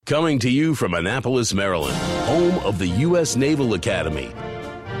Coming to you from Annapolis, Maryland, home of the U.S. Naval Academy,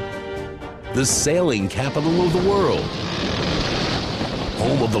 the sailing capital of the world,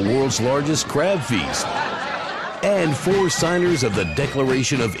 home of the world's largest crab feast, and 4 signers of the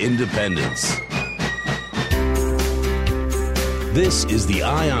Declaration of Independence. This is the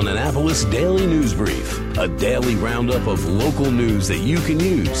Eye on Annapolis Daily News Brief, a daily roundup of local news that you can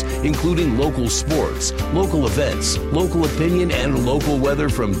use, including local sports, local events, local opinion, and local weather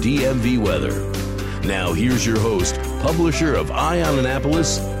from DMV Weather. Now here's your host, publisher of Eye on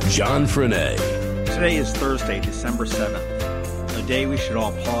Annapolis, John Frenaye. Today is Thursday, December 7th, a day we should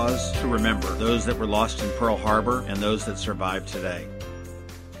all pause to remember those that were lost in Pearl Harbor and those that survived today.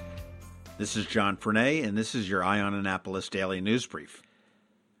 This is John Frenaye, and this is your Eye on Annapolis Daily News Brief.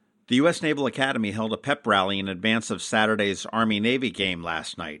 The U.S. Naval Academy held a pep rally in advance of Saturday's Army-Navy game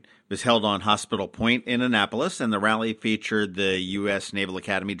last night. It was held on Hospital Point in Annapolis, and the rally featured the U.S. Naval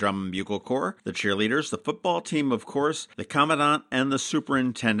Academy Drum and Bugle Corps, the cheerleaders, the football team, of course, the commandant and the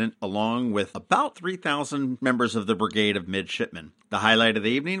superintendent, along with about 3,000 members of the Brigade of Midshipmen. The highlight of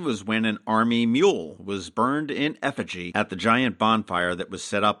the evening was when an Army mule was burned in effigy at the giant bonfire that was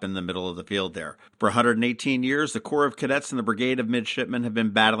set up in the middle of the field there. For 118 years, the Corps of Cadets and the Brigade of Midshipmen have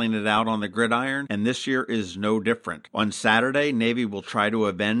been battling it out on the gridiron, and this year is no different. On Saturday, Navy will try to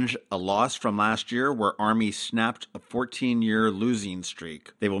avenge a loss from last year where Army snapped a 14-year losing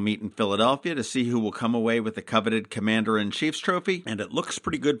streak. They will meet in Philadelphia to see who will come away with the coveted Commander-in-Chief's trophy, and it looks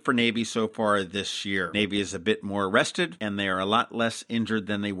pretty good for Navy so far this year. Navy is a bit more rested, and they are a lot less injured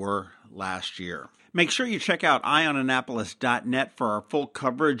than they were last year. Make sure you check out eyeonannapolis.net for our full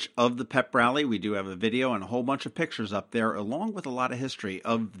coverage of the pep rally. We do have a video and a whole bunch of pictures up there, along with a lot of history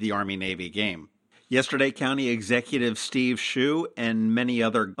of the Army-Navy game. Yesterday, County Executive Steve Shue and many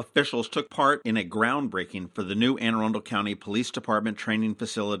other officials took part in a groundbreaking for the new Anne Arundel County Police Department training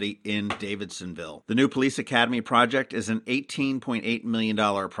facility in Davidsonville. The new Police Academy project is an $18.8 million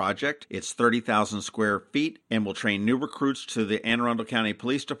project. It's 30,000 square feet and will train new recruits to the Anne Arundel County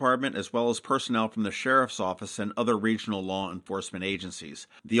Police Department as well as personnel from the Sheriff's Office and other regional law enforcement agencies.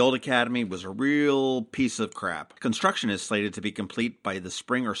 The old academy was a real piece of crap. Construction is slated to be complete by the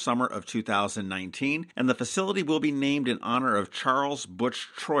spring or summer of 2019. And the facility will be named in honor of Charles Butch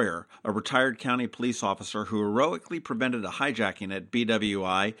Troyer, a retired county police officer who heroically prevented a hijacking at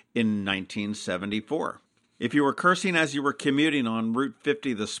BWI in 1974. If you were cursing as you were commuting on Route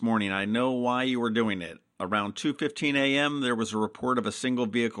 50 this morning, I know why you were doing it. Around 2:15 a.m., there was a report of a single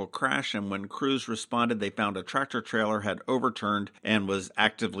vehicle crash, and when crews responded, they found a tractor-trailer had overturned and was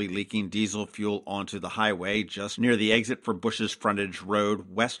actively leaking diesel fuel onto the highway just near the exit for Bush's Frontage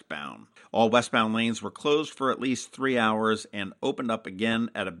Road westbound. All westbound lanes were closed for at least 3 hours and opened up again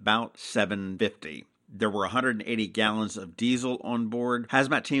at about 7:50. There were 180 gallons of diesel on board.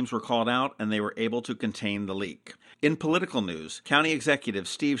 Hazmat teams were called out, and they were able to contain the leak. In political news, County Executive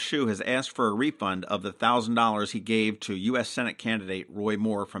Steve Shue has asked for a refund of the $1,000 he gave to U.S. Senate candidate Roy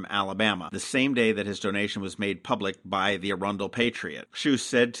Moore from Alabama, the same day that his donation was made public by the Arundel Patriot. Shue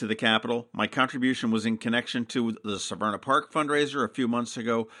said to the Capitol, "My contribution was in connection to the Severna Park fundraiser a few months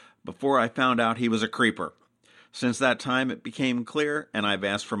ago before I found out he was a creeper. Since that time, it became clear, and I've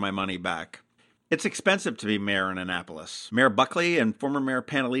asked for my money back." It's expensive to be mayor in Annapolis. Mayor Buckley and former Mayor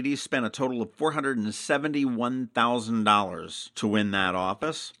Panelides spent a total of $471,000 to win that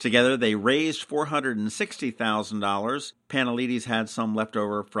office. Together, they raised $460,000. Panelides had some left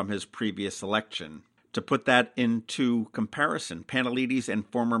over from his previous election. To put that into comparison, Panelides and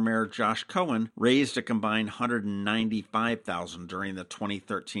former Mayor Josh Cohen raised a combined $195,000 during the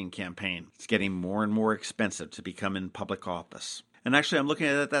 2013 campaign. It's getting more and more expensive to become in public office. And actually, I'm looking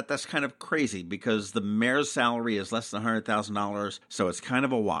at that. That's kind of crazy because the mayor's salary is less than $100,000, so it's kind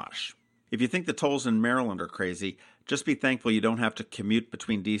of a wash. If you think the tolls in Maryland are crazy, just be thankful you don't have to commute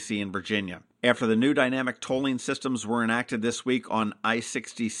between D.C. and Virginia. After the new dynamic tolling systems were enacted this week on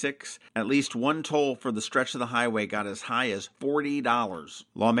I-66, at least one toll for the stretch of the highway got as high as $40.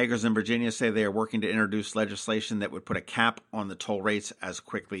 Lawmakers in Virginia say they are working to introduce legislation that would put a cap on the toll rates as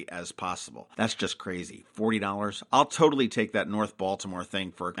quickly as possible. That's just crazy. $40? I'll totally take that North Baltimore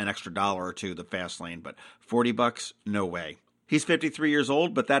thing for an extra dollar or two, the fast lane, but $40? No way. He's 53 years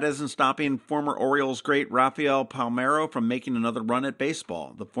old, but that isn't stopping former Orioles great Rafael Palmeiro from making another run at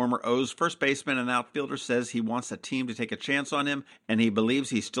baseball. The former O's first baseman and outfielder says he wants a team to take a chance on him, and he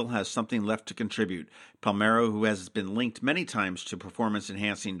believes he still has something left to contribute. Palmeiro, who has been linked many times to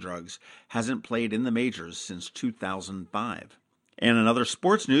performance-enhancing drugs, hasn't played in the majors since 2005. And in other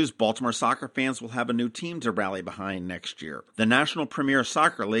sports news, Baltimore soccer fans will have a new team to rally behind next year. The National Premier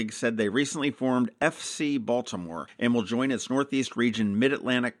Soccer League said they recently formed FC Baltimore and will join its Northeast Region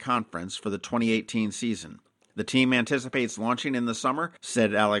Mid-Atlantic Conference for the 2018 season. The team anticipates launching in the summer,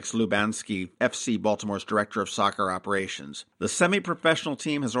 said Alex Lubanski, FC Baltimore's Director of Soccer Operations. The semi-professional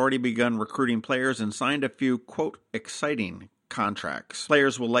team has already begun recruiting players and signed a few, quote, exciting contracts.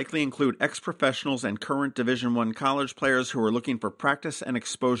 Players will likely include ex-professionals and current Division I college players who are looking for practice and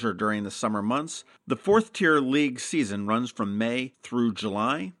exposure during the summer months. The fourth-tier league season runs from May through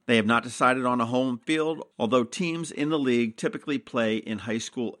July. They have not decided on a home field, although teams in the league typically play in high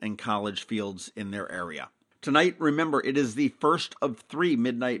school and college fields in their area. Tonight, remember, it is the first of 3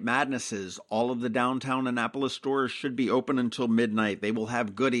 Midnight Madnesses. All of the downtown Annapolis stores should be open until midnight. They will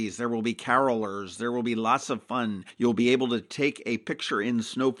have goodies. There will be carolers. There will be lots of fun. You'll be able to take a picture in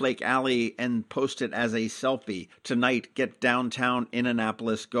Snowflake Alley and post it as a selfie. Tonight, get downtown in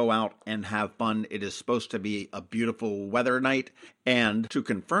Annapolis. Go out and have fun. It is supposed to be a beautiful weather night. And to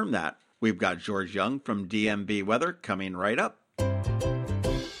confirm that, we've got George Young from DMV Weather coming right up.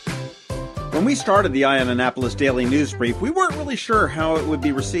 When we started the Eye on Annapolis Daily News Brief, we weren't really sure how it would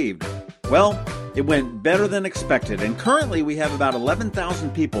be received. Well, it went better than expected, and currently we have about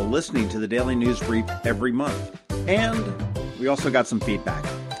 11,000 people listening to the Daily News Brief every month. And we also got some feedback.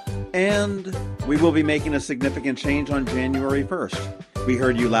 And we will be making a significant change on January 1st. We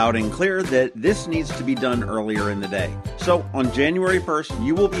heard you loud and clear that this needs to be done earlier in the day. So on January 1st,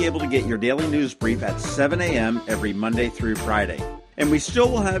 you will be able to get your Daily News Brief at 7 a.m. every Monday through Friday. And we still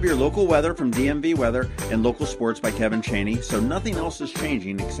will have your local weather from DMV Weather and local sports by Kevin Chaney, so nothing else is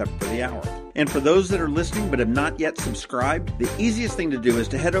changing except for the hour. And for those that are listening but have not yet subscribed, the easiest thing to do is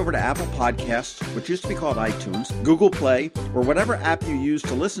to head over to Apple Podcasts, which used to be called iTunes, Google Play, or whatever app you use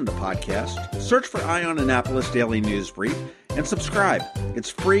to listen to podcasts. Search for Eye on Annapolis Daily News Brief and subscribe. It's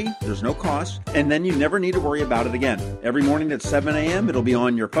free, there's no cost, and then you never need to worry about it again. Every morning at 7 a.m., it'll be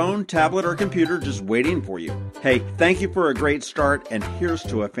on your phone, tablet, or computer just waiting for you. Hey, thank you for a great start, and here's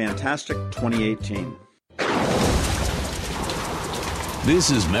to a fantastic 2018. This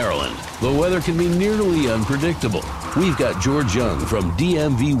is Maryland. The weather can be nearly unpredictable. We've got George Young from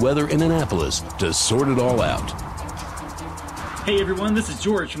DMV Weather in Annapolis to sort it all out. Hey everyone, this is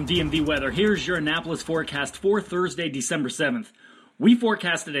George from DMV Weather. Here's your Annapolis forecast for Thursday, December 7th. We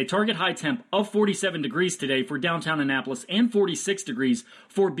forecasted a target high temp of 47 degrees today for downtown Annapolis and 46 degrees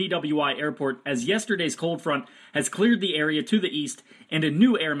for BWI Airport as yesterday's cold front has cleared the area to the east and a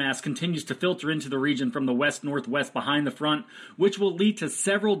new air mass continues to filter into the region from the west-northwest behind the front, which will lead to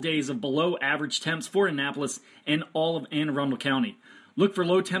several days of below average temps for Annapolis and all of Anne Arundel County. Look for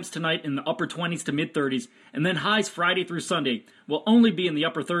low temps tonight in the upper 20s to mid-30s, and then highs Friday through Sunday will only be in the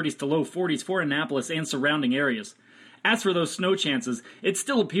upper 30s to low 40s for Annapolis and surrounding areas. As for those snow chances, it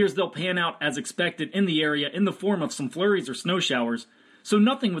still appears they'll pan out as expected in the area in the form of some flurries or snow showers, so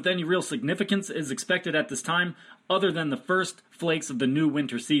nothing with any real significance is expected at this time other than the first flakes of the new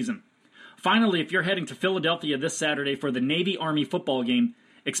winter season. Finally, if you're heading to Philadelphia this Saturday for the Navy-Army football game,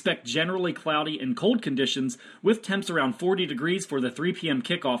 expect generally cloudy and cold conditions with temps around 40 degrees for the 3 p.m.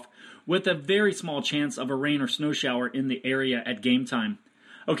 kickoff, with a very small chance of a rain or snow shower in the area at game time.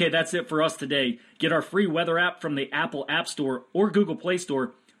 Okay, that's it for us today. Get our free weather app from the Apple App Store or Google Play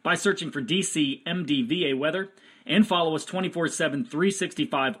Store by searching for DC MDVA Weather, and follow us 24/7,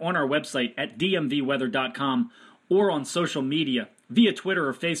 365 on our website at dmvweather.com or on social media via Twitter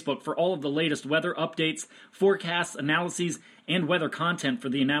or Facebook for all of the latest weather updates, forecasts, analyses, and weather content for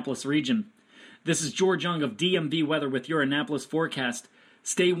the Annapolis region. This is George Young of DMV Weather with your Annapolis forecast.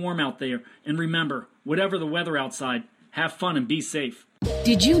 Stay warm out there, and remember, whatever the weather outside, have fun and be safe.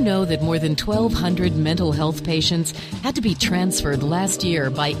 Did you know that more than 1,200 mental health patients had to be transferred last year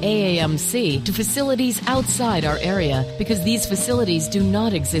by AAMC to facilities outside our area because these facilities do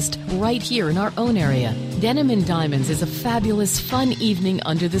not exist right here in our own area? Denim and Diamonds is a fabulous, fun evening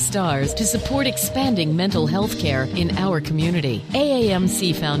under the stars to support expanding mental health care in our community.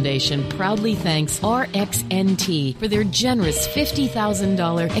 AAMC Foundation proudly thanks RxNT for their generous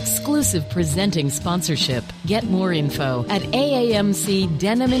 $50,000 exclusive presenting sponsorship. Get more info at AAMCDenimandDiamonds.org.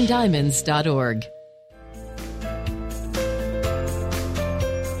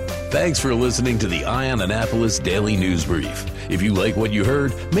 Thanks for listening to the Eye on Annapolis Daily News Brief. If you like what you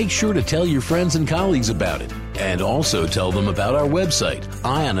heard, make sure to tell your friends and colleagues about it. And also tell them about our website,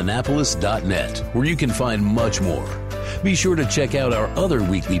 eyeonannapolis.net, where you can find much more. Be sure to check out our other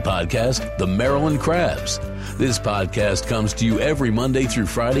weekly podcast, The Maryland Crabs. This podcast comes to you every Monday through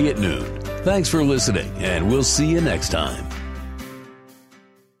Friday at noon. Thanks for listening, and we'll see you next time.